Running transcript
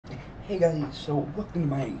Hey guys, so welcome to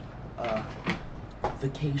my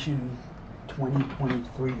vacation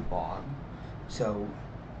 2023 vlog. So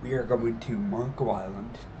we are going to Marco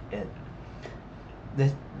Island.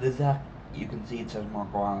 This you can see it says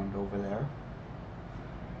Marco Island over there.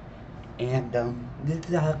 And this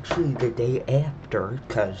is actually the day after,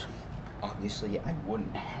 because obviously I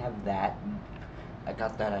wouldn't have that. I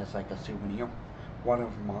got that as like a souvenir. One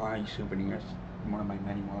of my souvenirs, one of my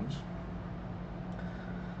many ones.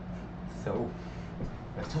 So,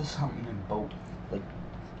 it says something in both, like,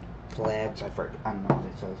 flags, I don't know what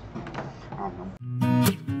it says, I don't know.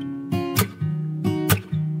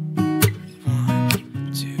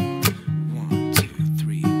 1, 2,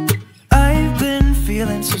 3. I've been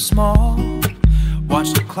feeling so small.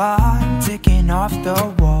 Watch the clock ticking off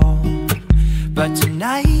the wall. But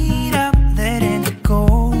tonight I'm letting it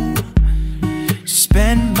go.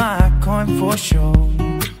 Spend my coin for sure.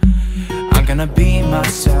 I'm gonna be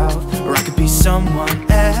myself, or I could be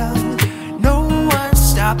someone else. No one's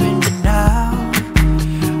stopping me now.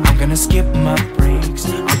 I'm gonna skip my breaks,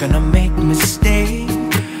 I'm gonna make mistakes.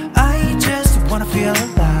 I just wanna feel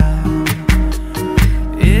alive.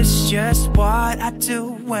 It's just what I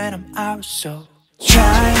do when I'm out, so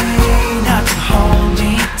try not to hold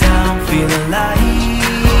me down. Feel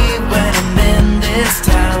alive when I'm in this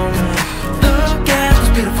town. Look at those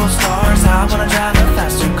beautiful stars. I wanna drive a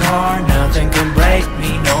faster car. Nothing can break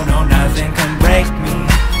me, no, no, nothing can break me.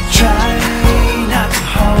 Try not to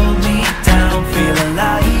hold me down. Feel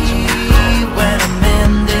alive when I'm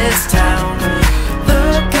in this town.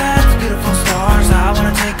 Look at the beautiful stars. I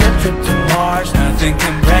wanna take a trip to Mars. Nothing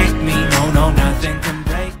can break me, no, no, nothing can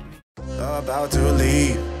break me. About to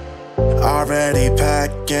leave, already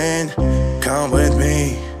packing. Come with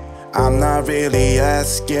me, I'm not really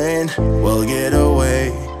asking. We'll get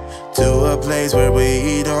away to a place where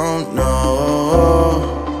we don't know.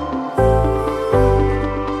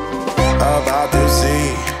 About to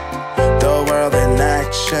see the world in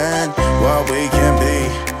action, what we can be.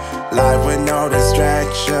 Life with no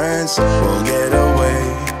distractions, we'll get away.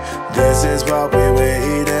 This is what we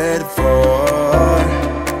waited for.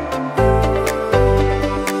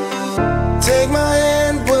 Take my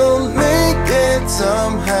hand, we'll make it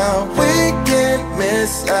somehow. We can't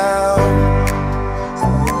miss out.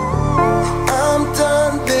 I'm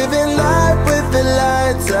done living life with the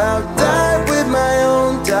lights out. Die with my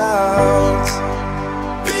own doubts.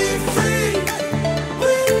 Be free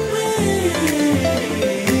with me.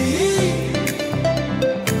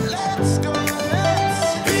 Let's go, let's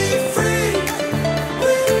be free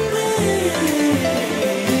with me.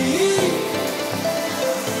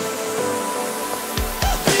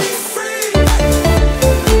 Be free.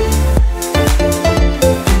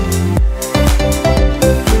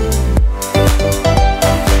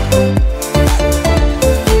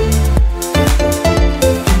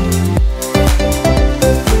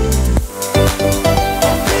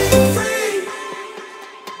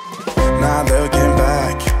 Not looking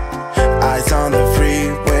back, eyes on the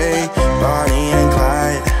freeway, Bonnie and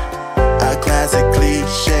Clyde, a classic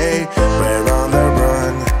cliche. We're on the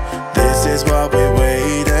run, this is what we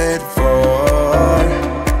waited for.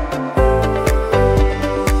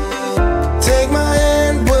 Take my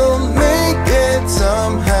hand, we'll make it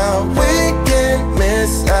somehow. We can't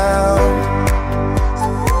miss out.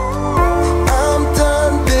 I'm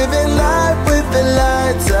done living life with the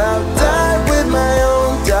lights out. Die with my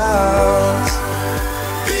own doubts.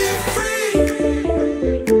 Be free.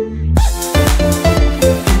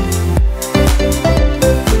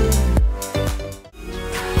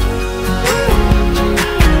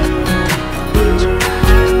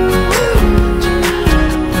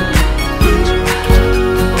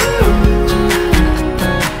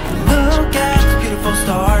 Look at the beautiful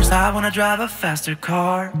stars. I wanna drive a faster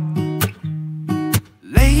car.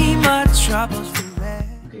 Lay my troubles to rest.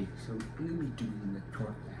 Okay, so I'm going to be doing the tour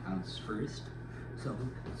of the house first. So,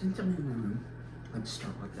 since I'm in my room, let's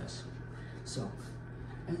start with this. So,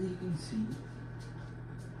 as you can see,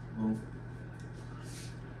 well,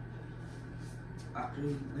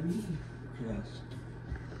 actually, let me just...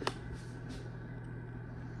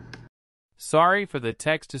 Sorry for the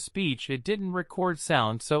text-to-speech, it didn't record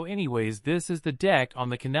sound, so anyways, this is the deck on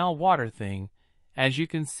the canal water thing. As you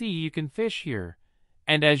can see, you can fish here.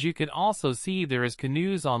 And as you can also see, there is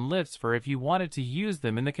canoes on lifts for if you wanted to use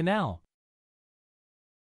them in the canal.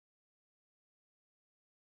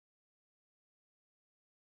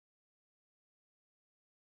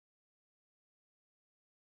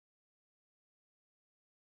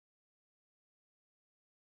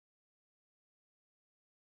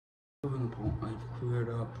 I've cleared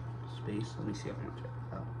up space. Let me see how much I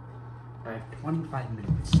have. I have 25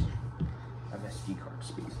 minutes. have SD card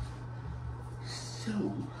space.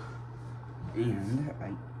 So, and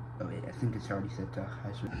oh wait, I think it's already set to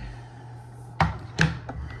high speed.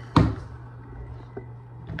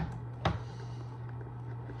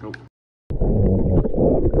 Nope.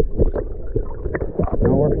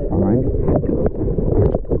 No, we're fine.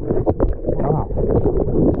 Wow.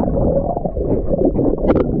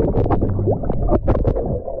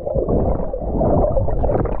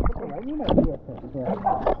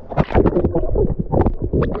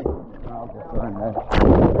 I'll just run that.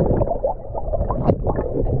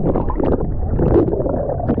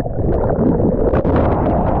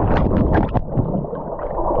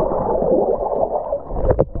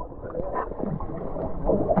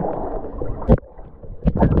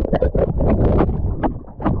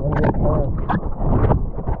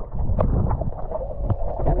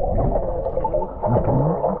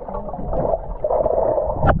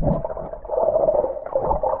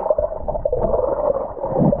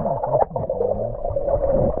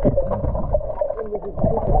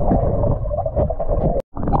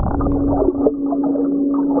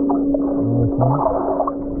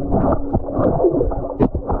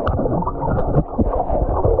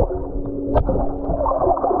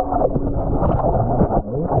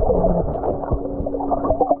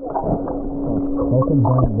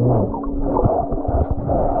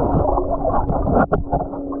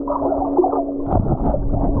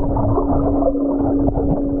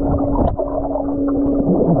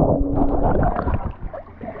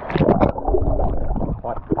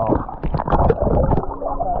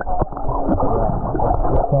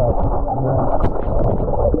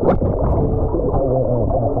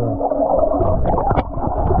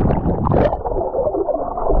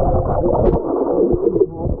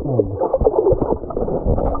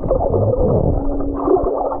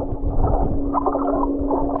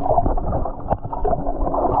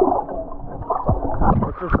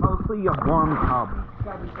 This is mostly a warm tub.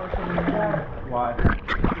 Why?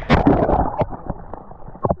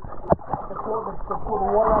 The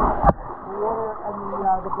water and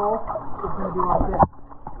the Gulf is going to be like this.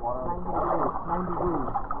 90 degrees.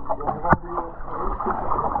 I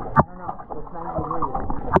don't know, it's 90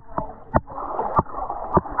 degrees.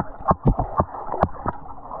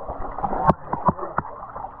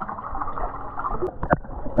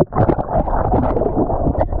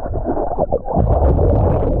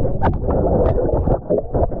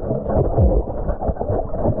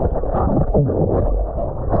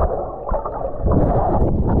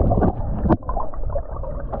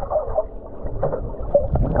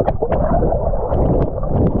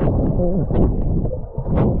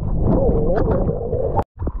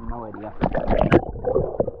 No idea.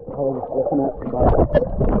 I was looking at the bottom.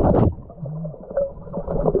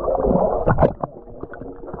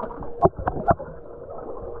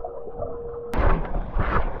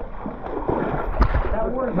 That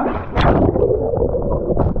works.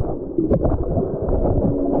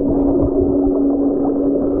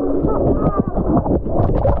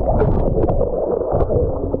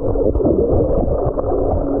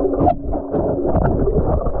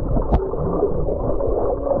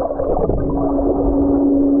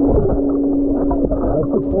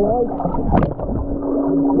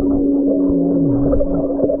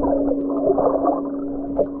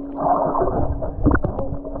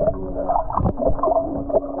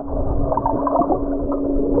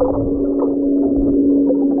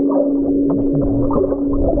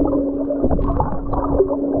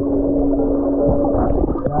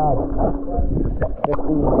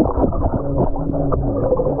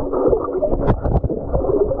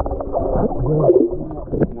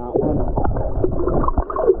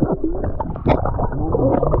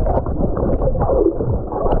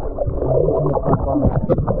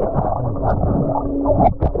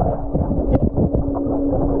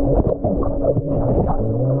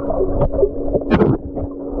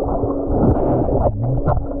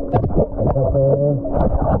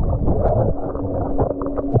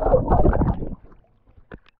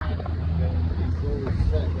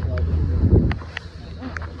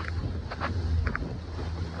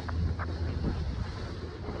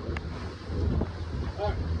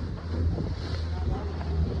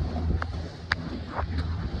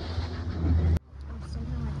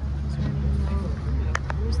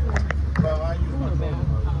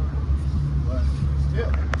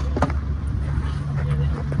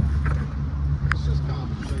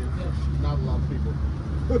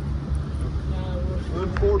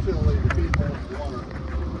 Unfortunately, the people in the water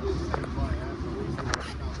might have to lose their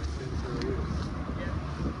common sense or it.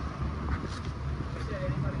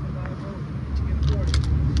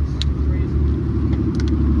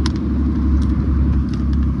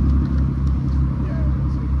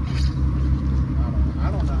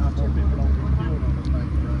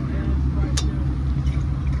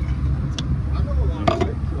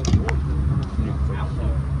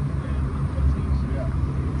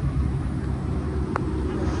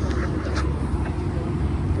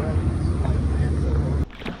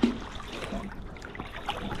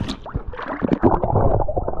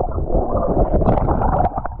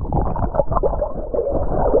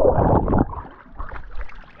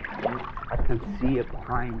 can see it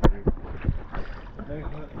behind me.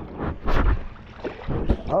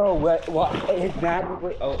 Oh, what is that?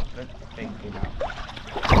 Oh, thank you now.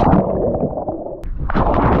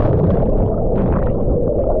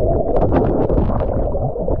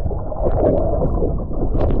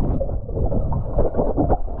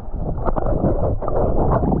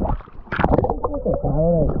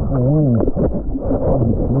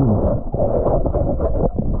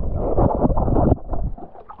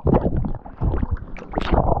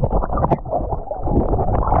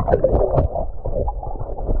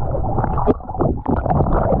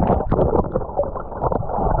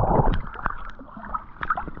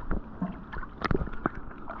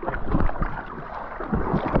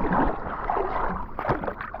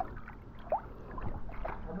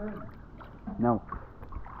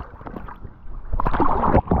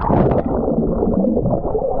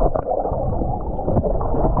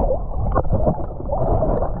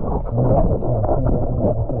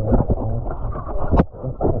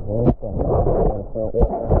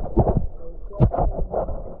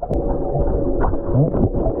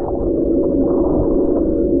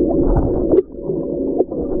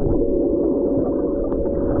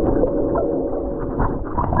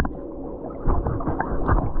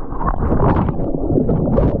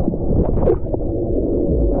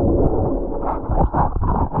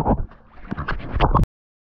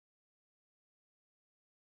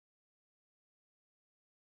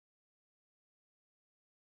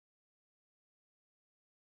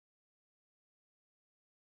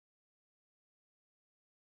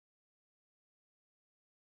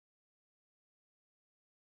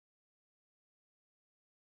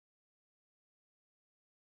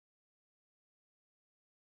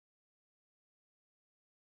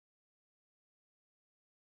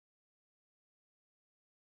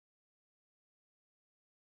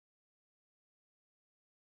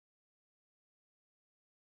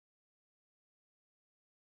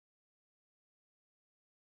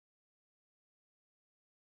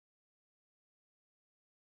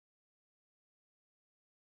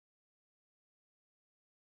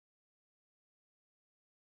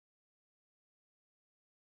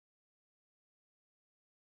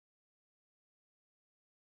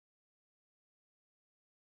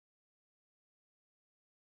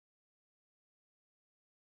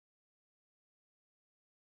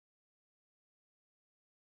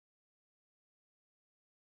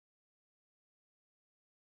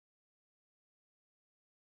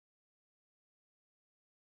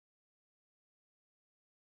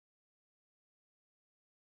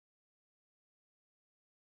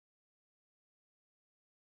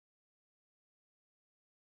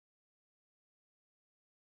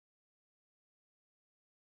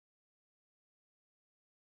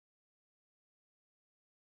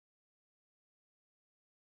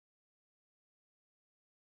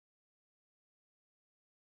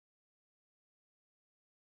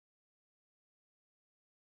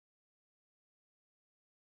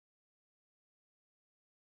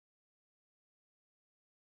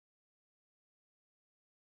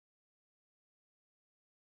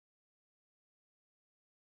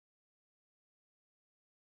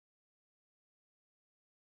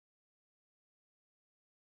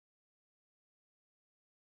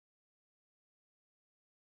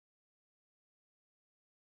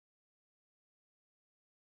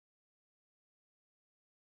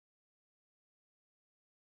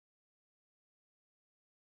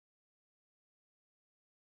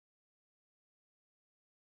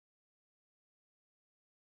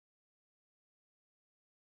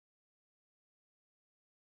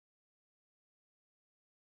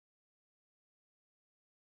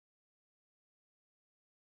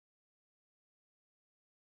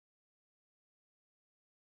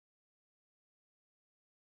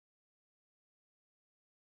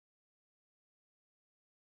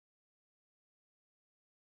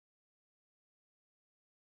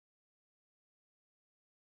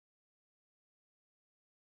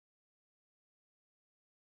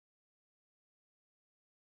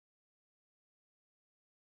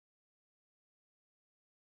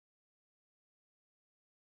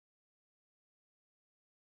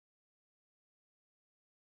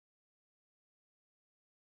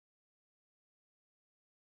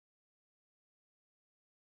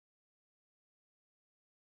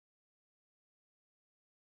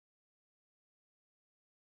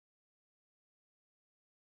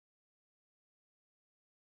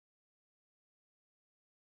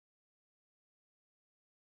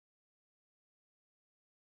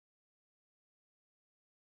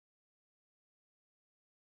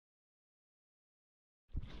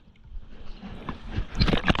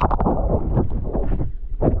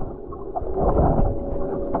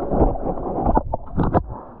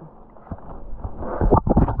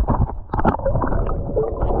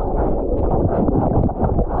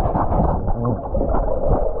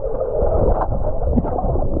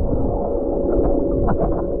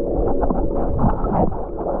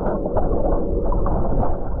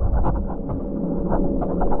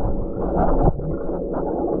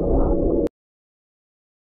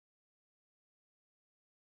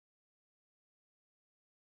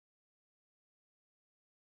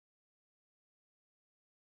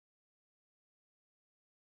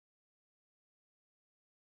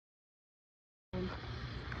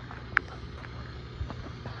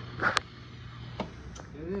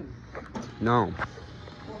 No.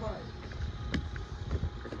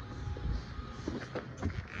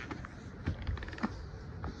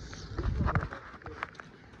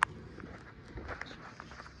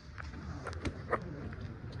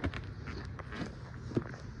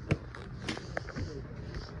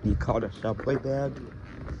 You caught a Subway bag?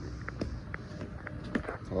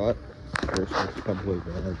 What? There's a Subway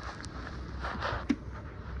bag.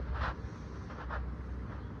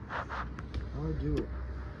 I'll do it.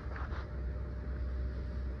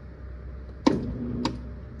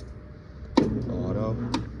 Auto.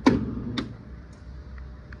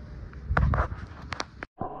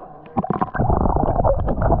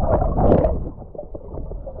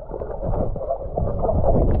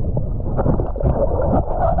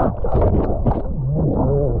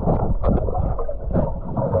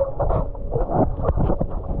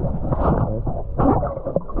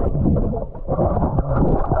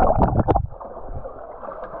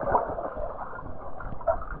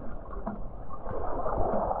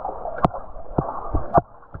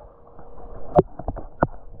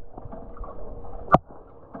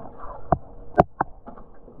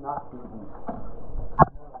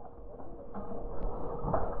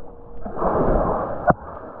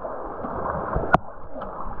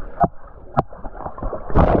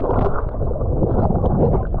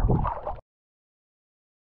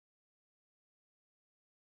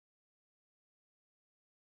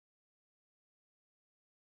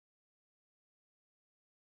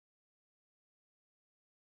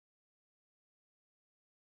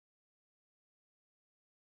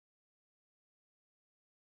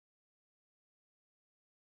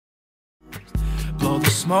 Blow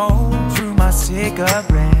the smoke through my cigarette.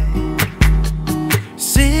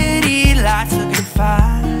 City lights looking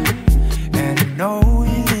fine, and I know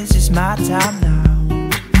this is my time now.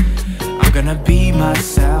 I'm gonna be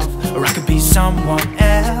myself, or I could be someone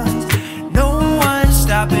else. No one's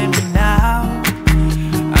stopping me now.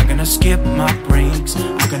 I'm gonna skip my breaks,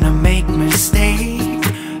 I'm gonna make mistakes.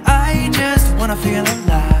 I just wanna feel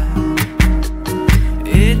alive.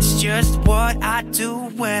 It's just what I do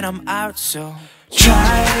when I'm out, so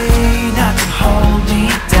try not to hold me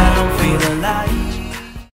down, feel alive.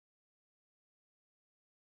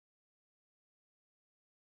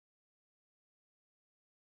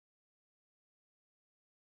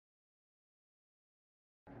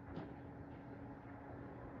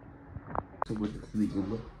 So what's the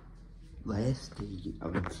last day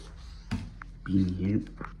of being here?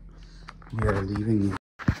 We are leaving.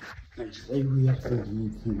 I say we have to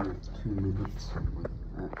leave in like 2 minutes, something like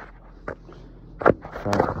that.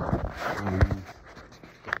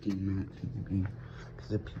 15 minutes maybe, because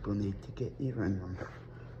the people need to get here, and I'm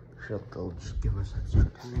sure they'll just give us extra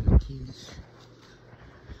penalties.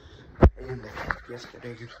 And I checked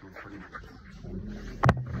yesterday or something.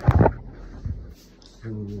 So,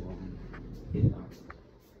 yeah.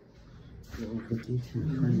 The vacation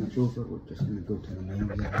is pretty much over. We're just gonna go to the main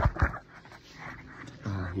yard.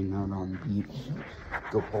 Hang out on the beach,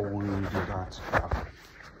 go bowling, do that stuff.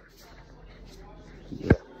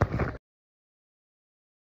 Yeah.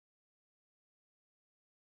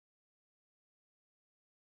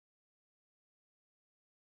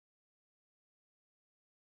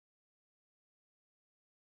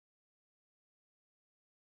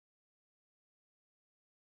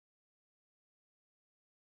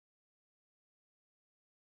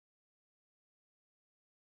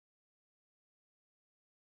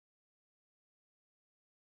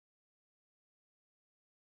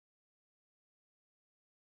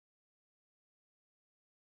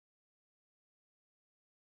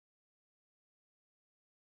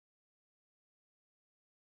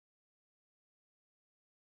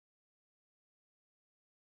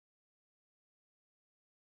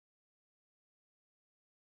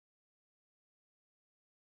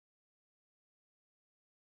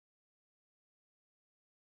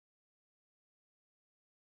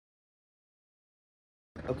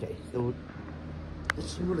 Okay, so this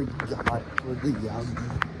is what I got for the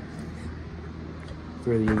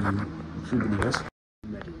souvenirs.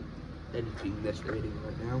 I'm editing this video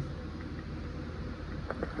right now.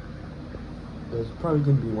 It's probably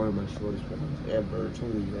gonna be one of my shortest videos ever. It's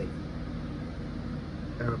only like,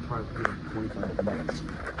 it'll probably be like 25 minutes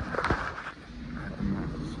at the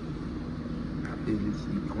max. It is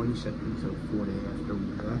the 22nd, so 4 days after we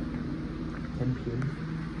left, 10 p.m.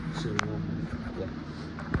 So, yeah.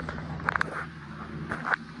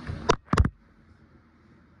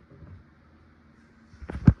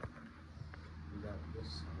 We got this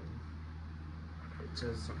sign. It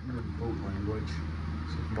says something in boat language. It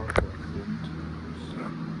says Marco.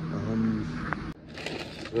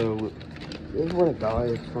 So, this is what I got.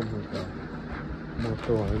 It's from like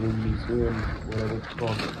Marco Island Museum, whatever it's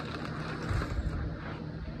called.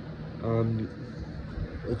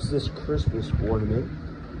 It's this Christmas ornament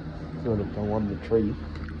sort of go on the tree.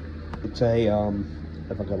 It's a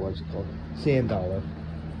I forgot what it's called. Sand dollar.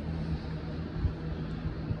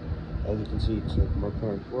 As you can see, it's like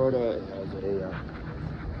Marco in Florida. It has a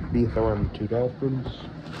wreath around the 2 dolphins.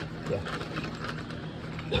 Yeah.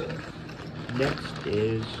 Next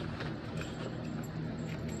is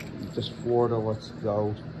just Florida. Let's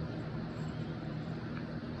go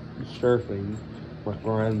surfing with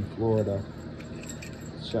around Florida.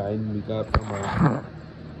 Sign we got from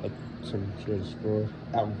some sort of store,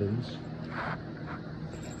 Alvin's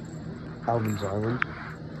Island.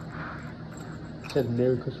 It says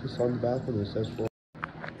Merry Christmas on the back and it says Florida.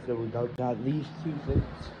 So we got these 2 things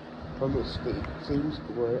from the same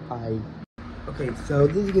store. Okay, so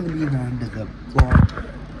this is gonna be the end of the vlog. If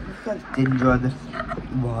you guys did enjoy this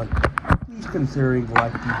vlog, please consider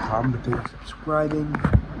liking, commenting, subscribing,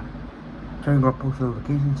 turning on post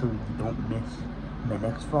notifications so you don't miss my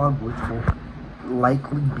next vlog, which will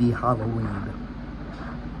likely be Halloween.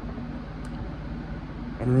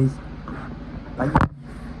 Anyways, bye.